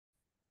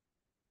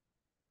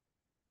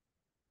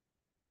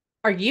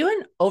Are you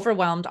an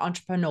overwhelmed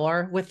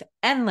entrepreneur with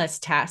endless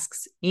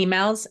tasks,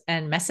 emails,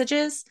 and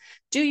messages?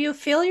 Do you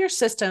feel your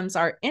systems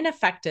are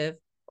ineffective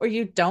or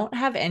you don't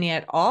have any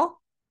at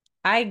all?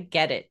 I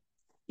get it.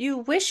 You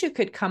wish you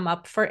could come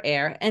up for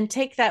air and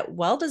take that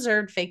well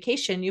deserved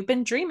vacation you've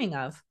been dreaming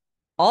of,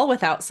 all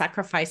without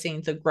sacrificing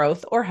the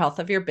growth or health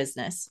of your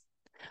business.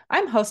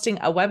 I'm hosting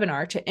a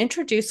webinar to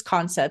introduce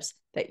concepts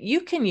that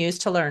you can use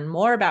to learn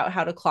more about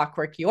how to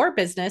clockwork your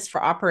business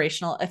for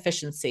operational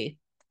efficiency.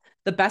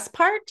 The best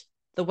part?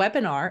 The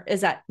webinar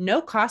is at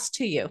no cost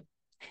to you.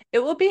 It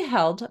will be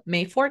held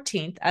May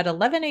 14th at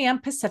 11 a.m.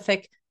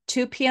 Pacific,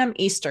 2 p.m.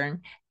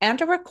 Eastern,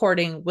 and a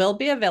recording will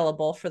be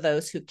available for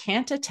those who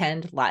can't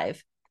attend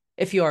live.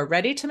 If you are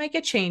ready to make a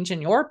change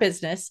in your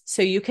business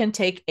so you can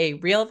take a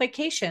real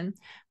vacation,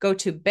 go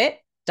to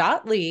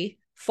bit.ly/May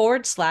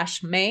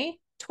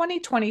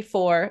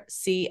 2024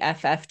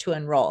 CFF to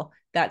enroll.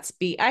 That's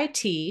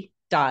bit.ly/May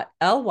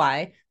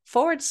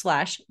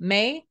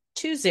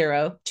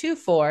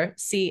 2024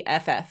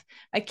 CFF.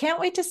 I can't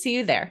wait to see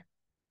you there.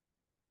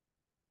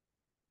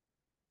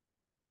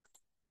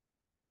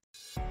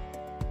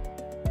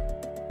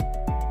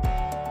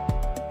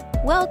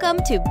 Welcome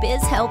to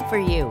Biz Help for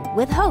You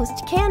with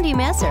host Candy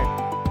Messer.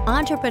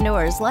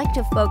 Entrepreneurs like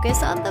to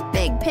focus on the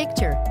big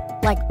picture,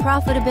 like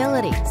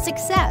profitability,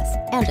 success,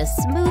 and a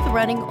smooth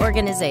running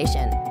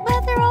organization.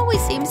 But there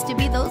always seems to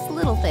be those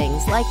little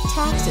things like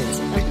taxes,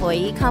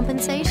 employee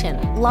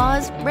compensation,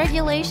 laws,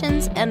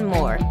 regulations, and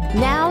more.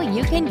 Now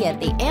you can get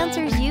the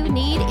answers you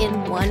need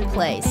in one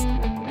place.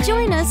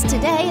 Join us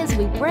today as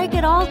we break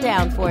it all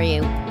down for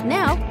you.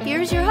 Now,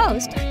 here's your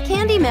host,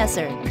 Candy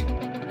Messer.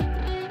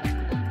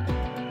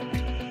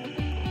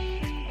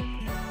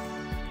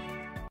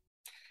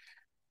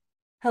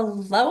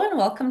 Hello and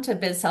welcome to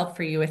Biz Help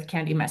for You with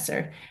Candy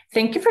Messer.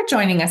 Thank you for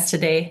joining us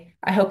today.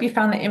 I hope you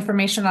found the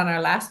information on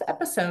our last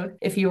episode.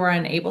 If you are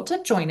unable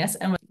to join us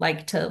and would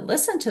like to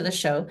listen to the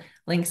show,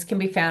 links can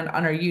be found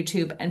on our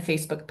YouTube and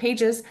Facebook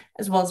pages,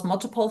 as well as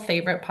multiple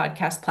favorite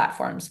podcast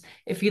platforms.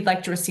 If you'd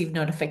like to receive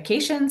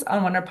notifications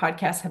on when our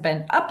podcasts have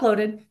been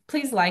uploaded,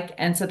 please like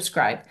and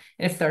subscribe.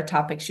 And if there are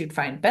topics you'd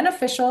find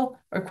beneficial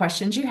or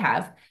questions you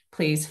have,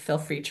 please feel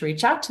free to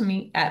reach out to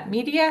me at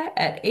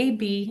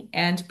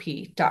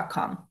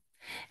media@abandp.com.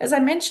 As I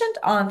mentioned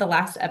on the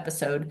last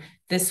episode,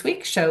 this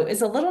week's show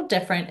is a little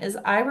different as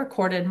I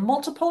recorded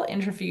multiple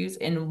interviews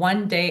in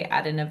one day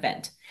at an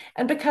event.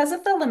 And because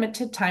of the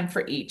limited time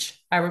for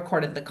each, I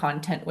recorded the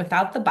content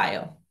without the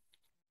bio.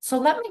 So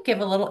let me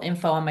give a little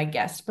info on my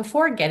guest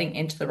before getting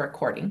into the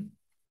recording.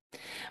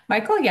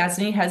 Michael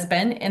Yasny has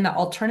been in the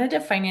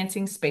alternative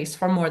financing space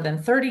for more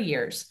than 30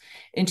 years.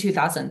 In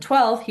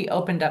 2012, he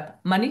opened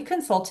up Money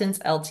Consultants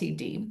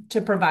Ltd.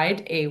 To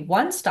provide a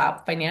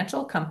one-stop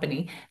financial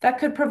company that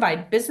could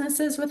provide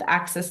businesses with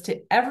access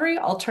to every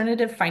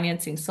alternative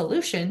financing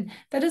solution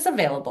that is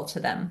available to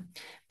them.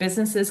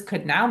 Businesses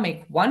could now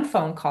make one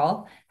phone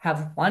call,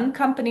 have one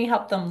company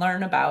help them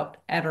learn about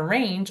and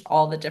arrange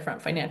all the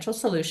different financial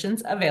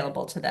solutions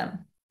available to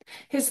them.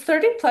 His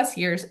 30 plus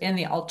years in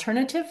the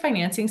alternative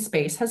financing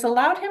space has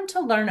allowed him to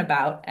learn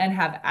about and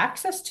have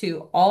access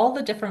to all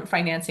the different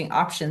financing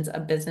options a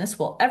business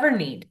will ever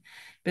need.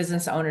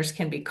 Business owners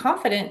can be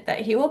confident that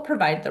he will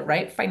provide the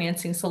right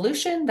financing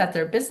solution that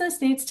their business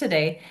needs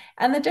today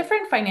and the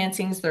different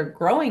financings their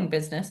growing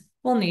business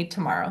will need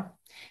tomorrow.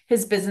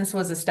 His business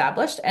was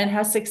established and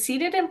has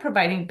succeeded in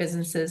providing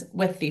businesses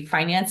with the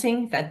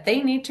financing that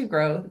they need to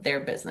grow their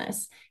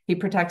business. He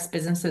protects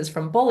businesses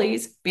from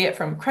bullies, be it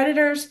from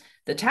creditors,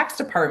 the tax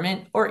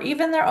department, or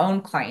even their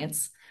own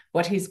clients.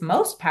 What he's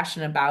most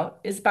passionate about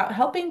is about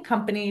helping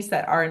companies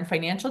that are in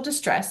financial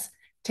distress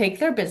take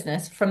their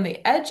business from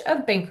the edge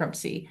of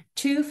bankruptcy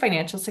to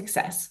financial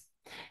success.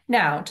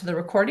 Now to the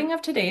recording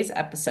of today's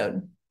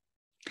episode.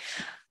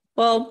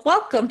 Well,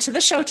 welcome to the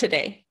show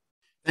today.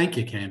 Thank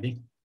you,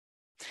 Candy.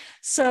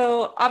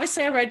 So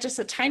obviously I read just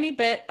a tiny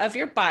bit of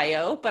your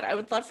bio, but I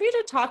would love for you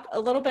to talk a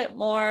little bit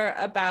more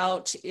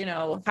about,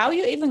 how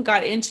you even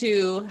got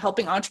into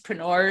helping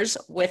entrepreneurs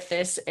with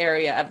this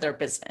area of their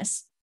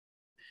business.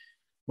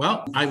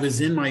 Well, I was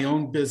in my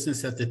own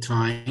business at the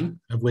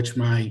time, of which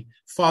my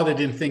father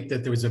didn't think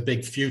that there was a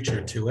big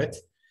future to it.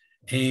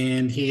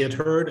 And he had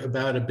heard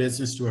about a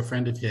business to a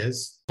friend of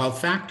his called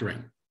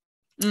factoring.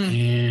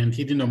 And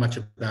he didn't know much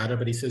about it,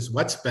 but he says,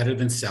 what's better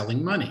than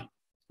selling money?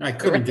 I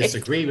couldn't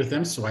disagree with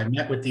him. So I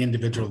met with the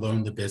individual who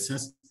owned the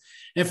business.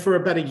 And for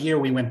about a year,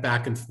 we went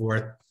back and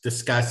forth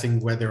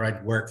discussing whether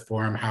I'd work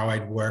for him, how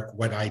I'd work,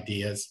 what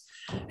ideas.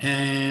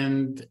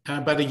 And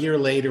about a year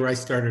later, I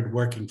started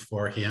working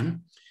for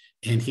him.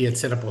 And he had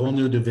set up a whole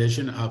new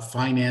division of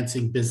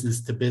financing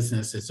business to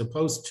business, as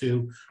opposed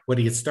to what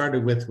he had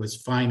started with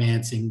was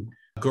financing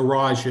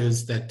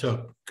garages that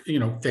took,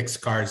 fixed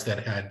cars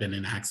that had been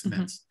in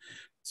accidents.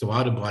 So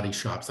auto body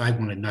shops. I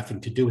wanted nothing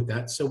to do with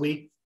that. So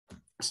we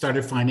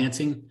started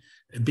financing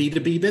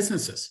B2B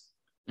businesses.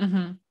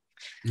 And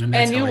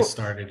that's how I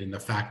started in the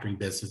factoring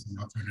business and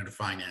alternative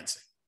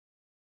financing.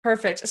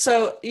 Perfect.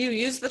 So you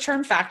use the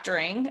term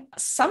factoring.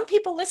 Some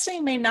people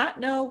listening may not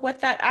know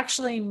what that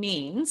actually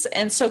means.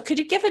 And so could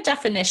you give a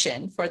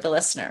definition for the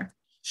listener?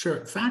 Sure.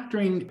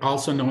 Factoring,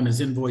 also known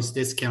as invoice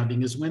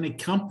discounting, is when a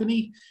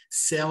company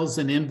sells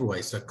an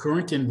invoice, a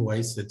current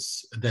invoice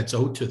that's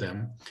owed to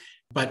them,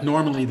 but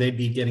normally they'd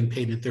be getting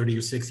paid in 30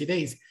 or 60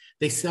 days.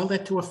 They sell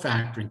that to a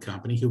factoring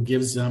company who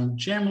gives them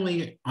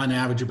generally on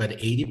average about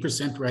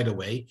 80% right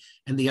away,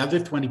 and the other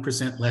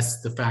 20%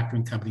 less the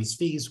factoring company's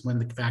fees when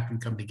the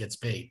factoring company gets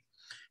paid.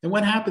 And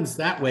what happens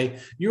that way,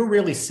 you're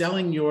really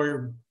selling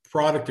your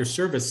product or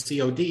service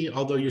COD,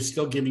 although you're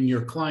still giving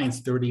your clients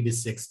 30 to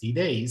 60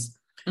 days.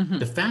 Mm-hmm.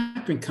 The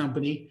factoring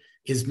company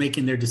is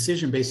making their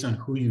decision based on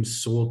who you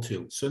sold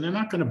to. So they're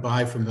not going to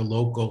buy from the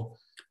local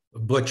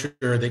butcher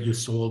that you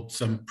sold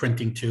some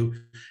printing to.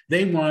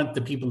 They want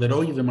the people that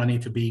owe you the money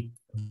to be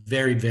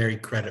very, very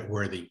credit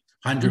worthy,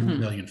 100 mm-hmm.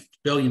 million,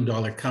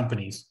 billion-dollar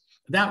companies.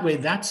 That way,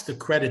 that's the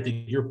credit that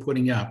you're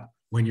putting up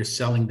when you're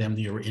selling them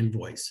your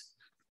invoice.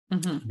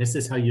 Mm-hmm. This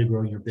is how you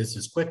grow your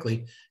business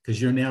quickly,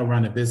 because you're now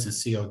running a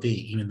business COD,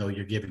 even though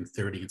you're giving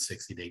 30 and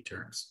 60-day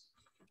terms.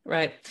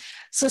 Right.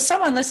 So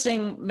someone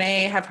listening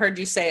may have heard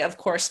you say, of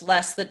course,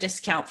 less the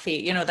discount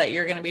fee, that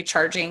you're going to be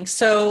charging.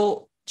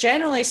 So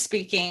generally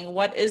speaking,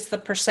 what is the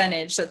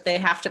percentage that they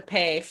have to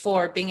pay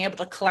for being able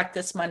to collect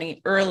this money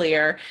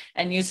earlier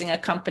and using a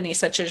company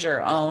such as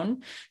your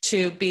own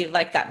to be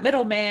like that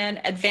middleman,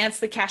 advance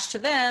the cash to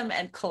them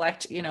and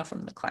collect,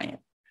 from the client?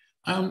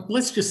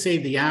 Let's just say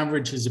the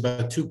average is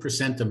about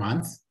 2% a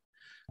month,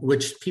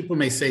 which people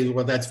may say,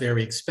 well, that's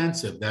very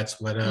expensive.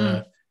 That's what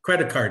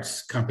credit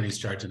cards companies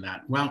charging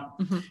that. Well,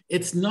 mm-hmm.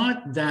 It's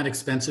not that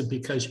expensive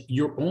because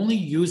you're only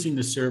using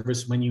the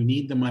service when you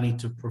need the money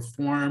to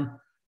perform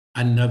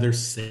another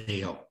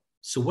sale.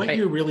 So what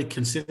you really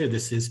consider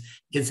this is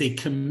a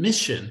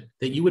commission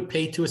that you would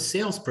pay to a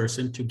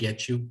salesperson to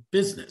get you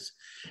business.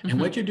 Mm-hmm.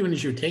 And what you're doing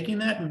is you're taking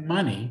that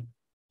money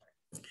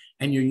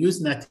and you're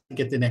using that to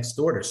get the next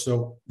order.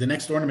 So the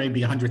next order may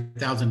be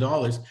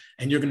 $100,000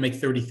 and you're going to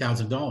make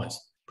 $30,000.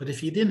 But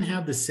if you didn't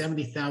have the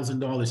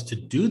 $70,000 to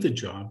do the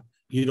job,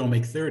 you don't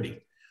make 30.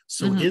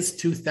 So mm-hmm. Is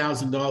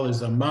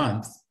 $2,000 a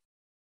month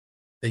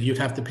that you'd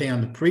have to pay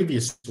on the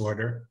previous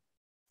order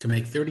to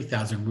make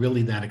 30,000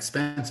 really that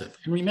expensive?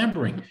 And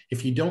remembering, mm-hmm.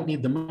 if you don't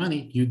need the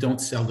money, you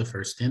don't sell the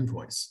first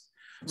invoice.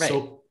 Right.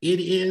 So it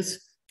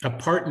is a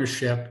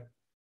partnership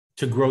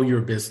to grow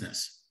your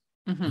business.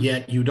 Mm-hmm.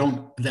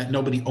 Yet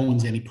nobody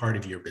owns any part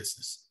of your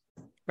business.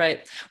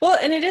 Right. Well,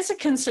 and it is a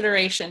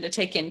consideration to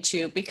take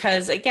into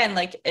because, again,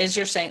 like as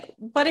you're saying,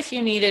 what if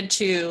you needed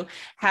to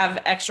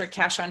have extra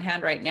cash on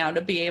hand right now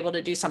to be able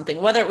to do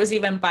something, whether it was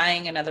even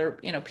buying another,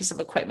 piece of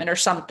equipment or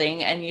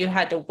something, and you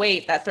had to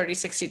wait that 30,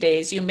 60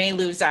 days, you may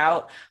lose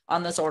out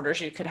on those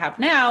orders you could have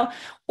now.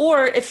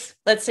 Or if,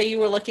 let's say you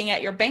were looking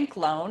at your bank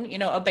loan,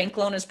 a bank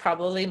loan is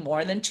probably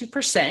more than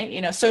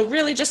 2%, so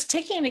really just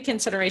taking into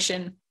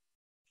consideration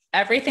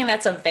everything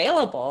that's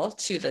available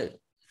to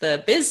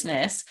the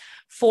business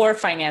for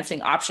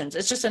financing options.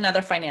 It's just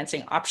another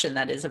financing option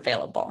that is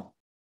available.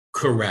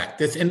 Correct.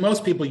 And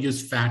most people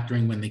use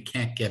factoring when they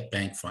can't get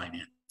bank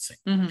financing.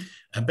 Mm-hmm.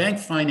 A bank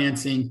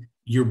financing,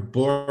 you're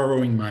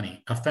borrowing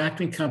money. A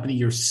factoring company,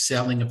 you're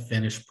selling a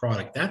finished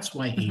product. That's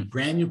why mm-hmm. a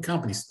brand new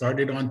company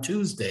started on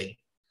Tuesday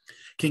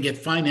can get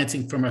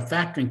financing from a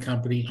factoring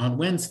company on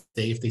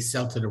Wednesday if they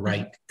sell to the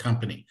right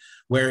company.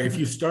 Where if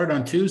you start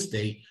on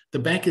Tuesday, the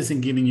bank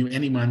isn't giving you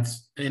any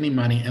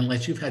money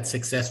unless you've had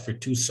success for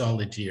 2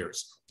 solid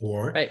years,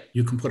 or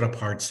you can put up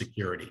hard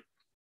security.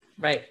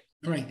 Right.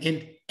 All right.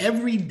 And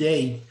every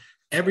day,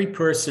 every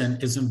person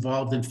is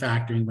involved in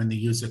factoring when they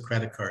use a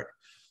credit card.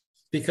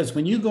 Because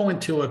when you go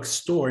into a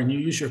store and you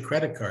use your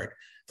credit card,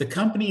 the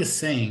company is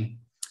saying,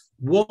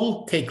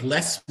 we'll take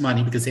less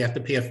money because they have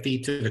to pay a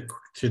fee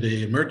to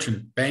the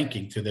merchant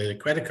banking, to the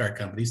credit card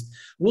companies.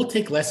 We'll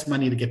take less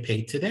money to get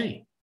paid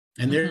today.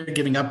 And they're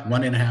giving up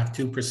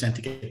 1.5%, 2%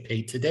 to get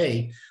paid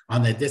today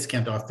on that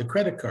discount off the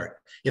credit card.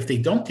 If they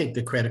don't take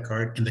the credit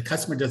card and the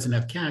customer doesn't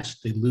have cash,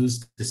 they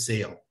lose the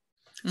sale.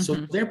 Mm-hmm. So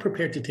they're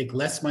prepared to take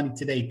less money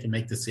today to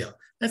make the sale.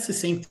 That's the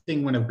same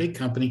thing when a big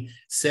company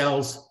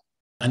sells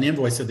an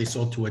invoice that they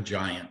sold to a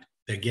giant.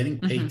 They're getting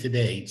paid mm-hmm.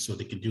 today so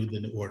they can do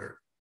the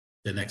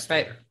next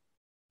order.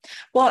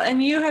 Well,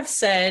 and you have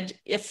said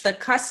if the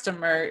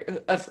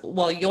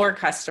your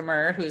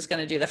customer who's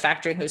going to do the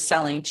factoring, who's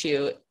selling to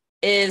you,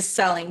 is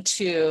selling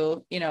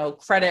to,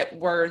 credit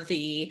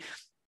worthy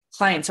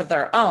clients of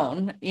their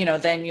own,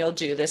 then you'll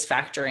do this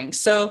factoring.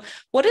 So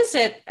what is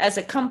it as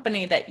a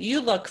company that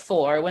you look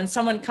for when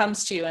someone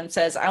comes to you and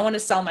says, I want to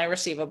sell my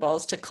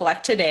receivables to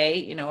collect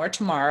today, or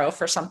tomorrow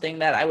for something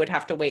that I would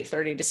have to wait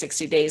 30 to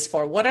 60 days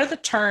for? What are the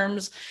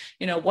terms,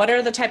 what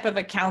are the type of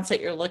accounts that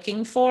you're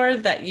looking for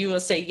that you will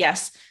say,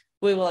 yes,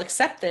 we will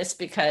accept this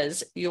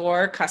because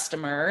your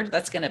customer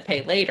that's going to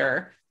pay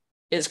later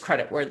is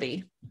credit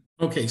worthy?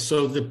 Okay,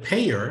 so the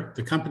payer,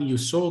 the company you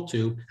sold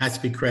to, has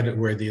to be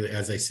creditworthy,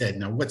 as I said.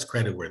 Now, what's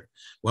creditworthy?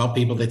 Well,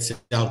 people that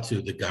sell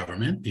to the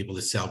government, people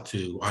that sell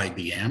to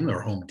IBM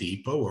or Home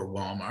Depot or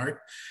Walmart,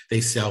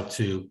 they sell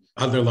to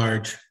other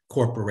large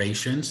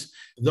corporations.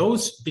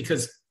 Those,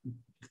 because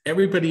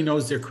everybody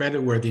knows they're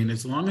creditworthy, and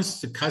as long as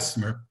the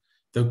customer,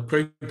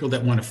 the people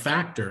that want to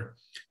factor,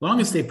 as long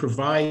as they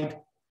provide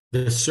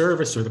the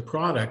service or the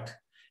product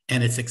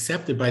and it's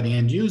accepted by the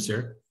end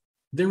user,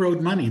 they're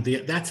owed money.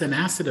 That's an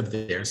asset of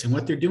theirs. And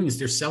what they're doing is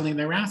they're selling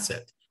their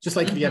asset. Just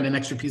like if you had an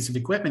extra piece of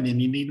equipment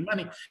and you need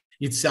money,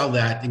 you'd sell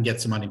that and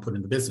get some money put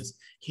in the business.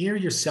 Here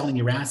you're selling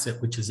your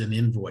asset, which is an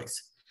invoice.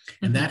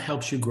 And that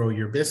helps you grow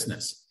your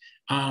business.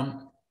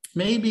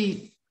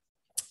 Maybe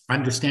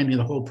understanding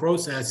the whole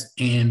process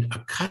and a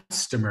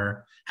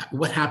customer,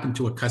 what happened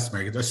to a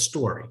customer, a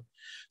story.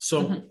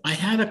 So I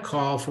had a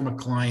call from a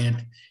client.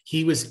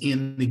 He was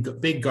in the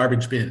big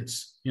garbage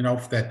bins,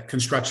 that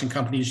construction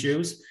companies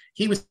use.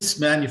 He was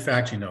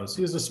manufacturing those.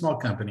 He was a small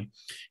company.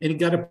 And he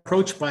got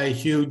approached by a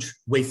huge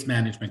waste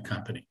management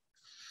company.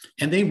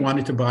 And they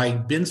wanted to buy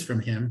bins from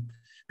him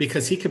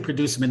because he could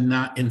produce them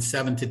in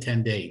 7 to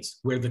 10 days,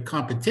 where the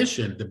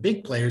competition, the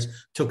big players,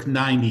 took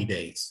 90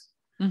 days.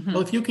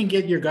 Well, if you can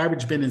get your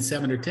garbage bin in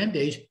 7 or 10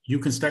 days, you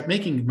can start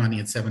making money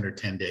in 7 or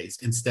 10 days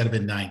instead of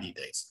in 90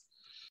 days.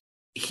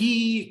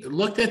 He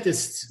looked at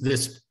this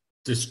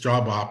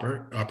job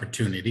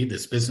opportunity,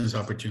 this business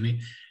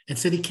opportunity, and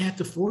said he can't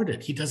afford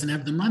it. He doesn't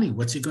have the money.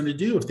 What's he going to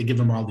do if they give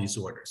him all these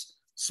orders?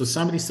 So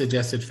somebody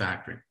suggested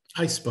factoring.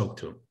 I spoke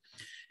to him,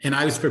 and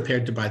I was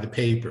prepared to buy the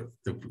paper.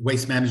 The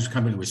waste management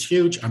company was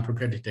huge. I'm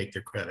prepared to take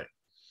their credit.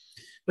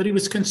 But he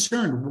was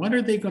concerned. What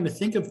are they going to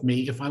think of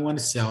me if I want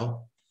to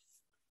sell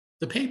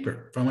the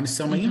paper? If I want to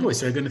sell my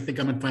invoice, they're going to think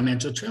I'm in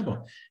financial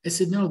trouble. I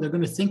said, no, they're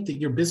going to think that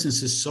your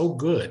business is so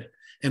good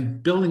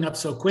and building up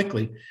so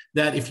quickly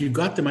that if you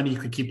got the money, you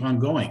could keep on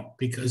going,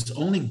 because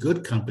only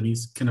good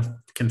companies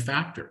can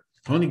factor.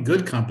 Only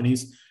good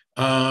companies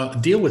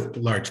deal with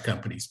large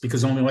companies,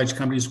 because only large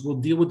companies will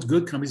deal with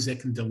good companies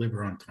that can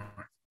deliver on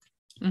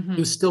time.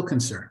 He was still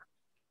concerned.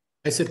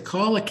 I said,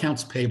 call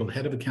accounts payable, the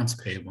head of accounts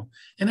payable,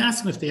 and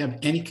ask them if they have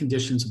any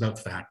conditions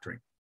about factoring.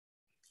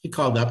 He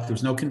called up. There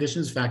was no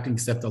conditions of factoring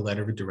except a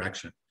letter of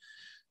direction.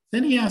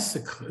 Then he asked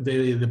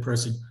the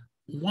person,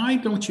 why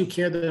don't you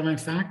care that I'm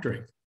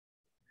factoring?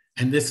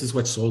 And this is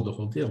what sold the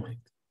whole deal.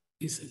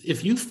 He said,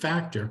 if you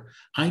factor,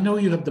 I know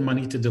you have the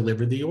money to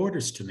deliver the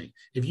orders to me.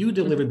 If you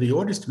deliver the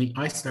orders to me,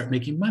 I start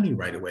making money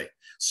right away.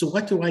 So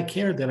what do I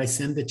care that I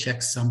send the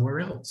check somewhere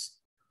else?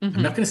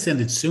 I'm not going to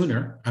send it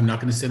sooner. I'm not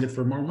going to send it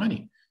for more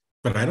money.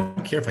 But I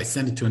don't care if I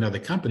send it to another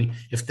company,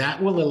 if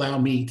that will allow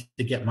me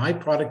to get my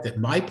product at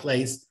my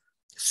place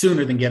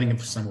sooner than getting it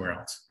somewhere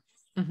else.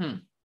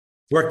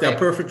 Worked out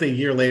perfectly. A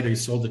year later, he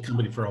sold the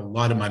company for a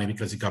lot of money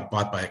because he got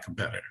bought by a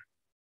competitor.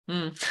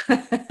 So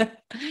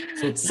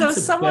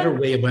that's a better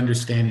way of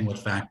understanding what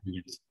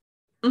factoring is.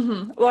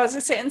 Well, I was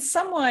going to say, and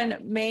someone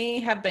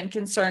may have been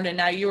concerned, and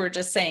now you were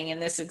just saying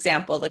in this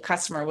example, the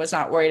customer was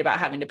not worried about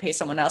having to pay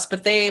someone else,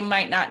 but they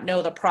might not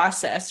know the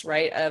process,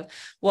 right? Of,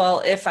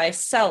 well, if I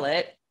sell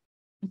it,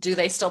 do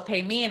they still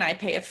pay me and I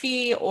pay a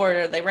fee,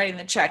 or are they writing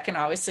the check? And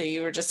obviously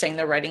you were just saying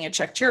they're writing a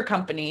check to your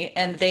company,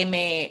 and they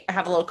may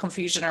have a little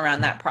confusion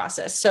around that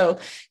process. So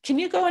can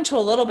you go into a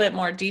little bit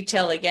more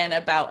detail again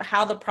about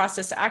how the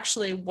process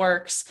actually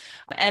works,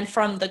 and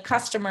from the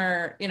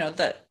customer,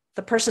 the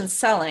person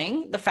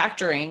selling, the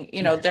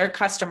factoring, their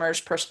customer's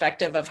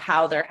perspective of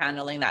how they're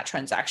handling that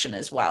transaction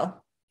as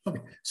well? Okay.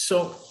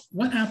 So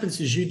what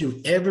happens is you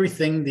do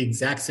everything the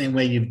exact same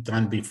way you've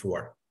done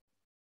before.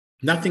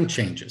 Nothing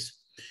changes.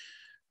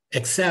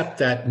 Except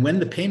that when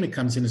the payment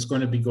comes in, it's going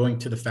to be going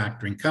to the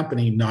factoring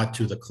company, not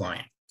to the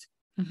client.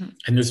 And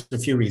there's a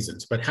few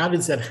reasons. But how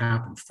does that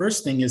happen?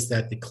 First thing is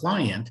that the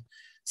client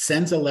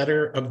sends a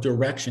letter of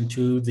direction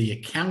to the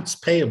accounts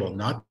payable,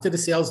 not to the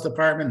sales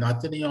department, not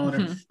to the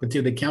owner, but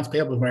to the accounts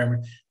payable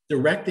department,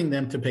 directing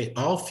them to pay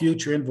all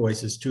future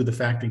invoices to the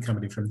factoring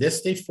company from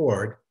this day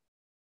forward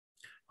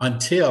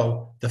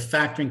until the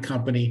factoring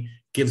company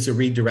gives a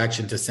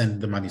redirection to send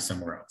the money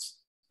somewhere else.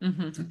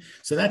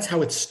 So that's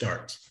how it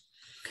starts.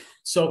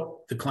 So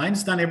the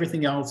client's done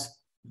everything else.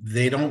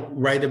 They don't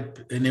write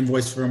an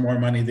invoice for more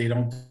money. They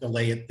don't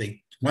delay it.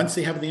 Once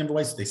they have the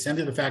invoice, they send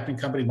it to the factoring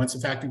company. Once the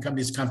factoring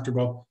company is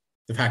comfortable,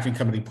 the factoring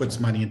company puts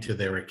money into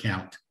their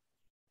account.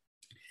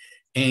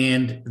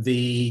 And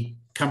the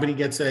company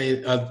gets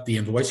the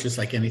invoice just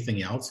like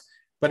anything else,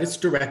 but it's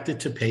directed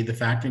to pay the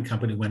factoring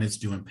company when it's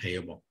due and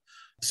payable.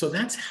 So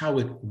that's how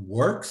it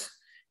works.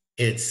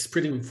 It's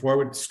pretty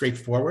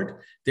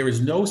straightforward. There is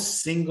no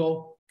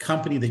single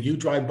company that you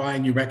drive by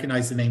and you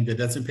recognize the name that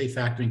doesn't pay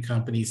factoring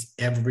companies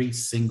every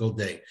single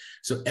day.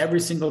 So every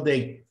single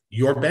day,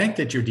 your bank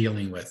that you're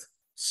dealing with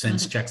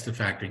sends checks to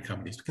factoring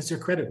companies because they're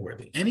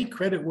creditworthy. Any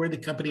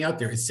creditworthy company out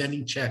there is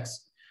sending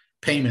checks,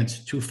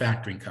 payments to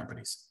factoring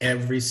companies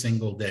every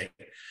single day.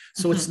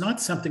 So it's not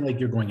something like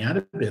you're going out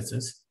of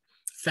business.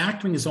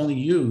 Factoring is only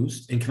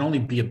used and can only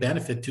be a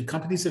benefit to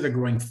companies that are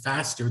growing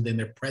faster than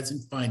their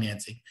present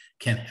financing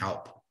can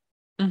help.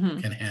 Mm-hmm.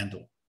 can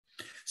handle.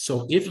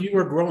 So if you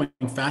are growing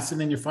faster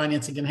than your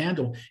financing can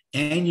handle,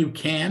 and you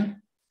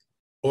can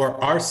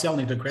or are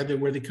selling to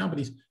credit-worthy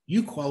companies,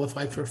 you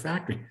qualify for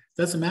factoring.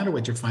 Doesn't matter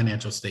what your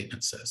financial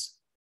statement says.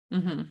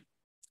 Mm-hmm.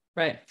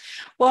 Right.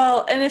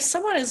 Well, and if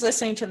someone is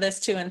listening to this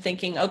too and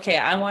thinking, okay,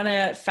 I want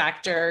to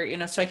factor,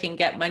 so I can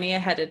get money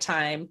ahead of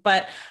time,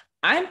 but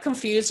I'm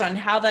confused on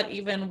how that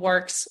even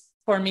works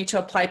for me to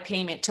apply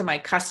payment to my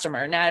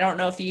customer. Now, I don't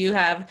know if you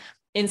have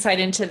insight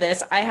into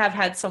this. I have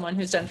had someone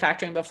who's done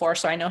factoring before,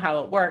 so I know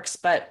how it works.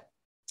 But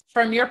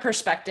from your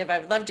perspective,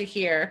 I'd love to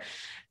hear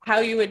how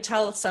you would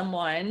tell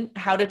someone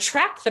how to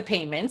track the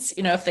payments.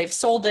 If they've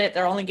sold it,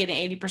 they're only getting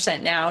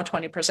 80% now,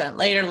 20%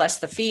 later, less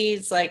the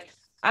fees. Like,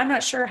 I'm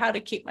not sure how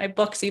to keep my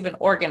books even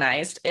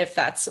organized if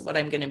that's what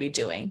I'm going to be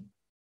doing.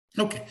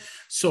 Okay.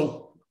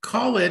 So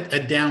call it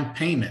a down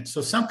payment. So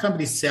some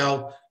companies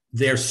sell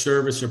their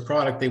service or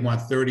product, they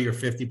want 30 or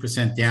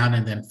 50% down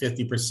and then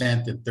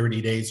 50% in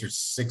 30 days or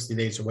 60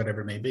 days or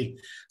whatever it may be.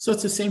 So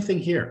it's the same thing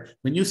here.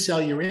 When you sell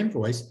your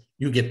invoice,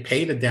 you get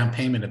paid a down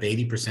payment of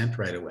 80%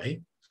 right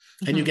away.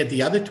 And you get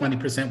the other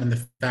 20% when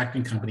the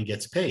factoring company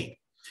gets paid.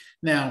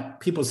 Now,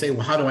 people say,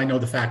 well, how do I know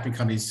the factoring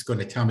company is going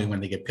to tell me when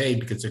they get paid?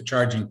 Because they're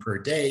charging per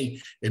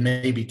day. It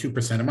may be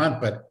 2% a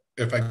month, but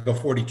if I go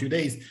 42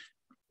 days,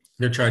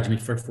 they're charging me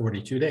for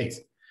 42 days.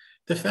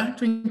 The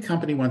factoring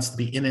company wants to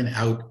be in and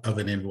out of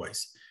an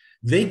invoice.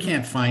 They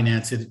can't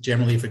finance it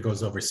generally if it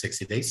goes over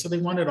 60 days, so they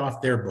want it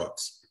off their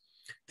books.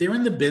 They're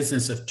in the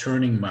business of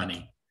turning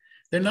money.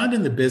 They're not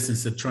in the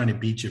business of trying to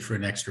beat you for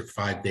an extra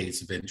 5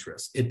 days of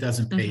interest. It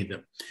doesn't pay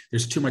them.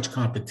 There's too much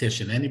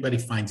competition. Anybody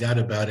finds out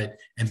about it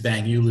and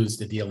bang, you lose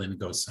the deal and it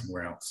goes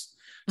somewhere else.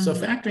 So a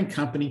factoring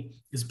company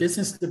is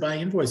business to buy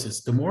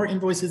invoices. The more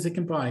invoices they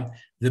can buy,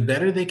 the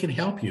better they can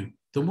help you,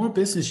 the more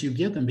business you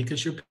give them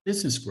because your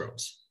business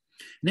grows.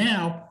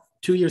 Now,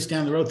 2 years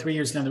down the road, 3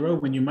 years down the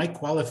road, when you might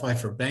qualify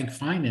for bank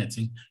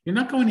financing, you're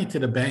not going into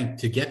the bank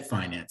to get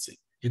financing.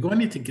 You're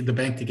going into the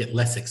bank to get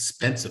less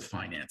expensive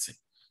financing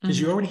because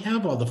you already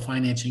have all the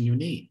financing you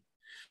need.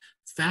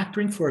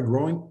 Factoring for a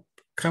growing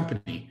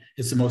company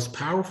is the most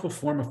powerful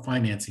form of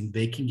financing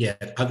they can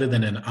get other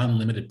than an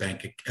unlimited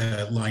bank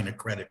line of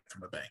credit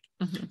from a bank.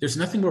 There's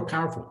nothing more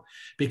powerful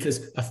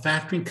because a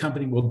factoring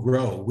company will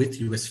grow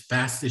with you as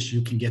fast as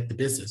you can get the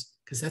business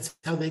because that's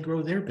how they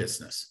grow their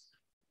business.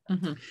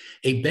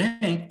 A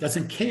bank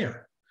doesn't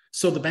care.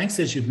 So the bank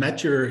says you've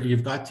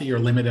got to your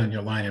limit on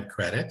your line of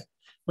credit.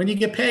 When you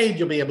get paid,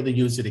 you'll be able to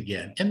use it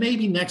again. And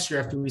maybe next year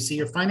after we see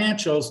your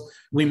financials,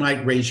 we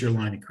might raise your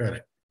line of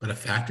credit. But a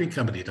factoring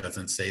company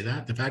doesn't say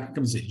that. The factoring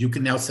company says you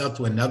can now sell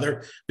to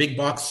another big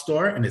box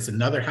store and it's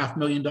another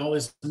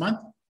 $500,000 a month.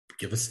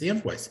 Give us the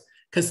invoice.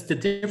 Because the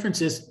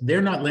difference is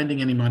they're not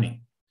lending any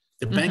money.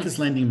 The bank is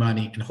lending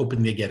money and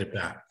hoping they get it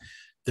back.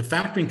 The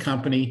factoring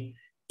company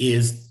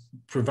is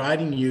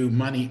providing you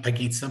money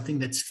against something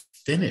that's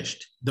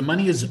finished. The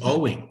money is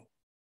owing.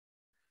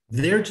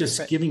 They're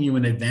just giving you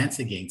an advance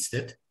against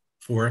it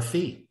for a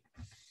fee.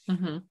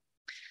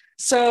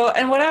 So,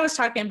 and what I was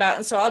talking about,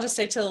 and so I'll just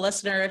say to the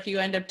listener, if you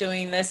end up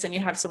doing this and you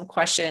have some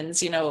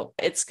questions,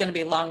 it's going to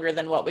be longer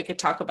than what we could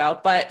talk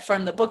about. But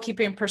from the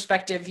bookkeeping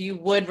perspective, you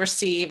would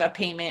receive a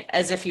payment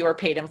as if you were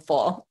paid in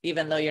full,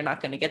 even though you're not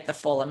going to get the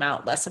full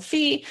amount less a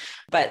fee,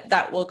 but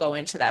that will go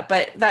into that.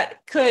 But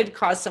that could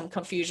cause some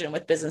confusion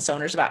with business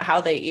owners about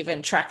how they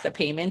even track the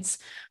payments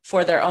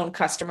for their own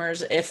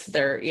customers if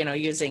they're,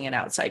 using an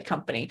outside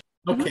company.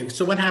 Okay,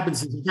 so what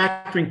happens is a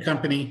factoring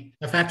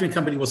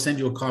company will send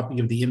you a copy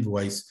of the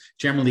invoice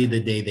generally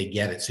the day they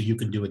get it, so you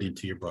can do it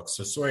into your books.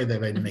 So sorry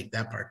that I didn't make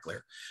that part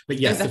clear. But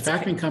yes, the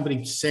factoring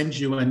company sends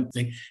you a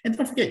thing. And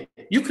don't forget,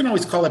 you can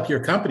always call up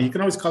your company. You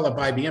can always call up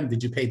IBM.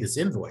 Did you pay this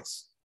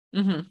invoice?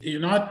 You're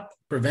not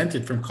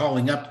prevented from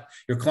calling up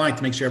your client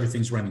to make sure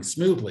everything's running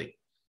smoothly.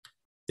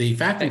 The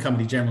factoring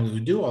company generally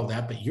would do all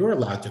that, but you're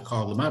allowed to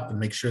call them up and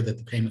make sure that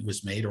the payment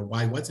was made or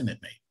why wasn't it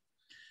made.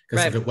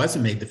 Because if it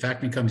wasn't made, the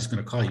factoring company is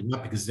going to call you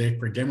up because they're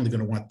generally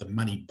going to want the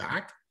money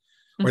back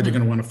or they're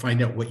going to want to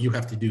find out what you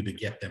have to do to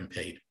get them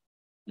paid.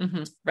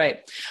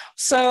 Right.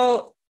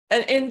 So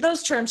in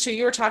those terms, so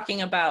you were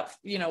talking about,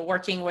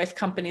 working with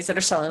companies that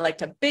are selling like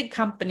to big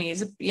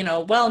companies,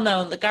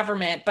 well-known, the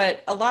government,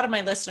 but a lot of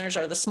my listeners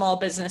are the small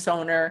business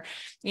owner,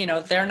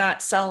 they're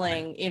not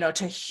selling,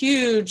 to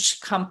huge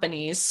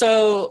companies.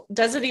 So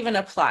does it even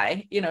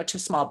apply, to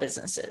small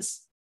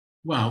businesses?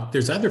 Well,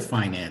 there's other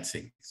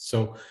financing.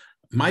 So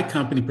my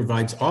company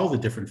provides all the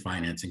different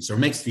financings or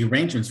makes the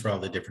arrangements for all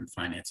the different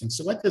financing.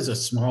 So what does a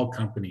small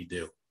company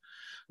do?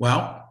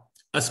 Well,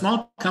 a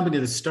small company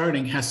that's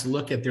starting has to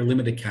look at their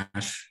limited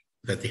cash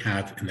that they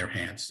have in their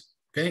hands.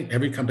 Okay,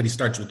 every company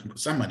starts with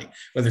some money,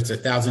 whether it's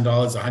 $1,000,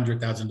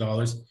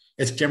 $100,000.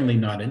 It's generally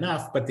not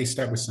enough, but they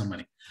start with some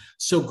money.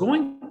 So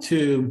going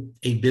to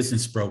a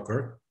business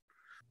broker,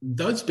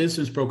 those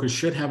business brokers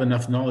should have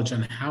enough knowledge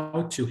on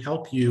how to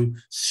help you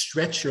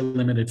stretch your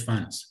limited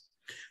funds.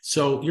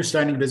 So you're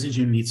starting a business,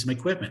 you need some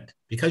equipment.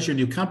 Because you're a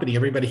new company,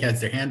 everybody has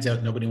their hands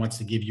out. Nobody wants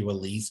to give you a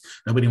lease.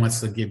 Nobody wants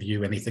to give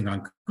you anything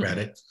on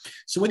credit.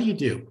 So what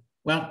do?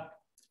 Well,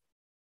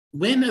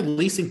 when a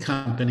leasing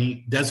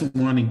company doesn't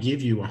want to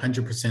give you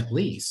 100%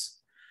 lease,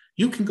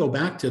 you can go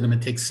back to them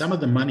and take some of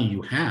the money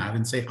you have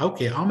and say,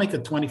 okay, I'll make a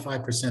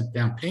 25%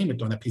 down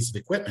payment on a piece of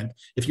equipment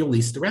if you'll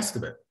lease the rest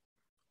of it.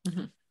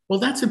 Mm-hmm. Well,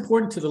 that's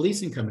important to the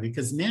leasing company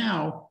because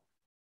now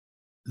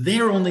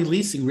they're only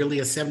leasing really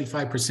a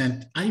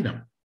 75%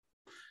 item.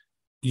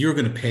 You're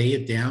going to pay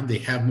it down. They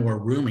have more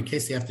room in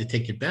case they have to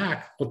take it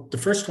back. Well, the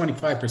first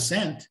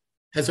 25%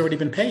 has already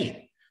been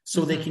paid.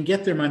 So they can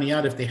get their money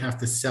out if they have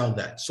to sell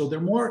that. So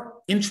they're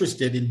more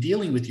interested in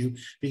dealing with you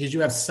because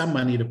you have some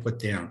money to put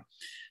down.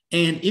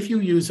 And if you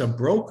use a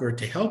broker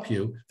to help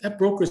you, that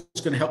broker is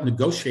going to help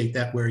negotiate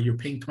that where you're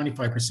paying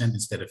 25%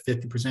 instead of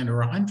 50%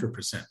 or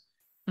 100%.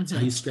 That's how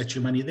you stretch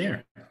your money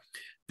there.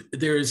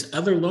 There's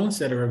other loans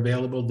that are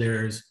available.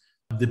 There's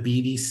the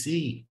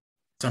BDC.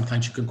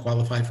 Sometimes you can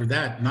qualify for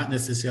that, not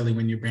necessarily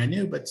when you're brand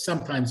new, but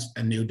sometimes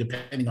new,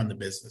 depending on the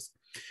business.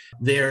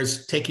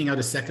 There's taking out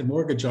a second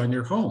mortgage on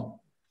your home.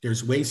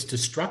 There's ways to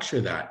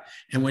structure that.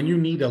 And when you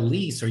need a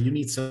lease or you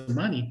need some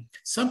money,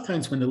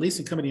 sometimes when the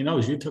leasing company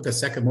knows you took a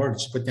second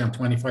mortgage to put down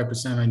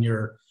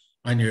 25%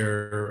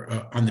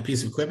 on the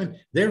piece of equipment,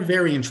 they're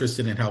very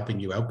interested in helping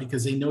you out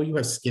because they know you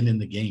have skin in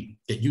the game,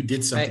 that you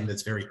did something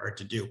that's very hard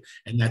to do.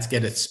 And that's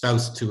get a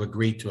spouse to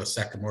agree to a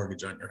second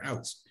mortgage on your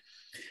house.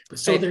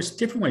 So there's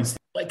different ways.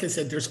 Like I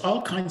said, there's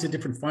all kinds of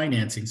different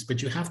financings,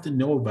 but you have to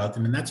know about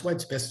them. And that's why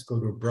it's best to go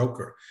to a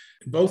broker.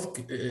 Both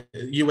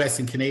US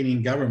and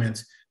Canadian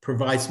governments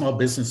provide small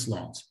business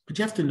loans, but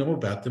you have to know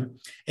about them.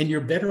 And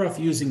you're better off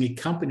using a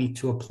company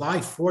to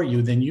apply for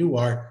you than you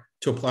are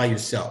to apply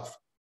yourself,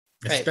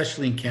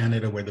 especially in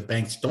Canada where the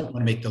banks don't want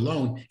to make the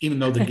loan, even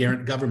though the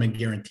government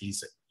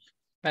guarantees it.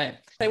 Right.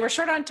 So we're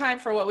short on time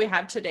for what we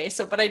have today.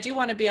 But I do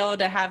want to be able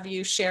to have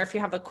you share if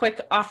you have a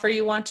quick offer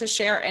you want to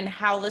share and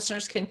how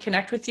listeners can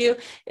connect with you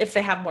if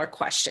they have more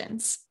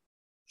questions.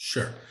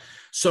 Sure.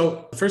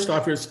 So the first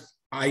offer is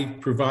I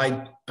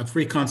provide a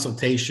free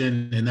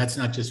consultation, and that's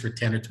not just for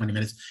 10 or 20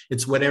 minutes.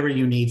 It's whatever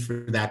you need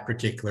for that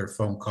particular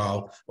phone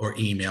call or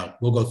email.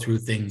 We'll go through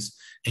things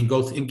and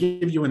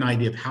give you an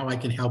idea of how I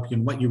can help you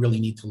and what you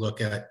really need to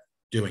look at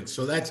doing.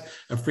 So that's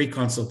a free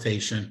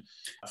consultation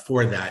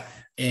for that.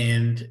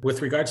 And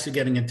with regards to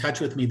getting in touch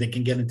with me, they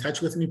can get in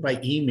touch with me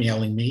by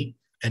emailing me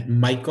at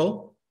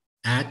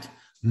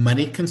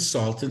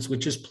michael@moneyconsultants,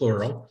 which is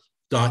plural,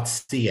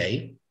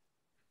 .ca.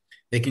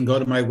 They can go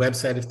to my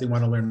website if they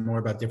want to learn more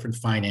about different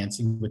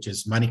financing, which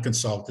is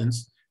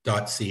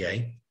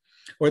moneyconsultants.ca.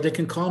 Or they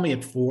can call me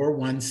at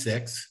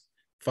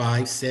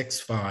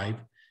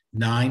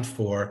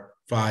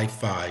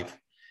 416-565-9455.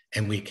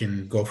 And we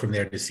can go from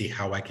there to see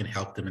how I can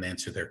help them and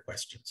answer their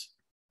questions.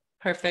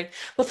 Perfect.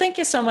 Well, thank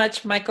you so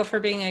much, Michael, for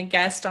being a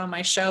guest on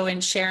my show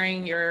and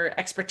sharing your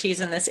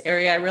expertise in this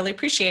area. I really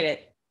appreciate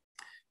it.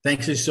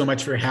 Thanks so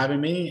much for having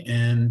me.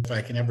 And if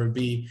I can ever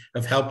be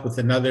of help with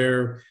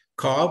another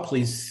call,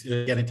 please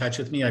get in touch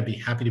with me. I'd be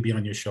happy to be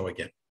on your show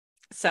again.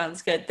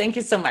 Sounds good. Thank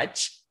you so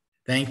much.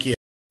 Thank you.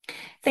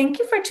 Thank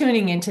you for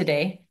tuning in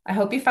today. I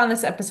hope you found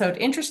this episode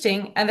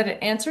interesting and that it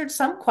answered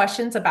some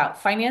questions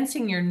about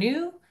financing your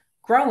new,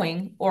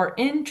 growing, or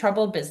in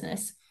trouble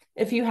business.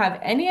 If you have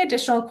any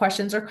additional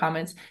questions or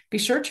comments, be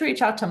sure to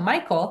reach out to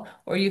Michael,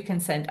 or you can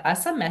send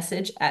us a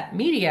message at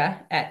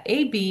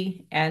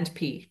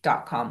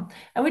media@abandp.com.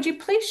 And would you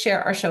please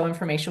share our show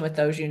information with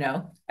those you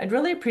know? I'd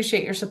really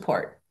appreciate your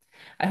support.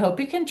 I hope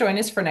you can join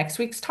us for next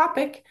week's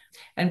topic.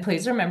 And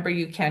please remember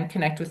you can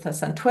connect with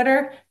us on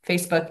Twitter,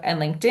 Facebook, and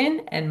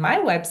LinkedIn. And my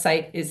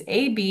website is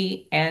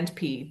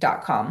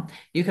abandp.com.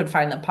 You can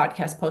find the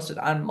podcast posted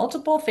on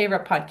multiple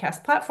favorite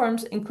podcast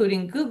platforms,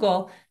 including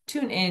Google,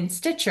 TuneIn,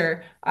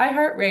 Stitcher,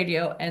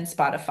 iHeartRadio, and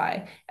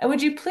Spotify. And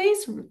would you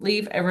please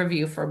leave a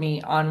review for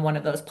me on one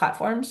of those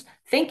platforms?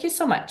 Thank you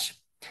so much.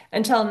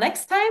 Until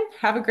next time,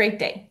 have a great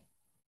day.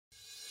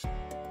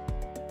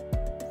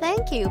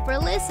 Thank you for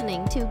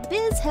listening to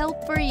Biz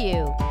Help for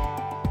You.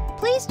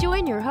 Please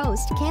join your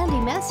host, Candy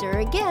Messer,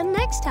 again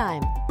next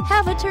time.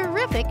 Have a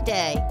terrific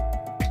day.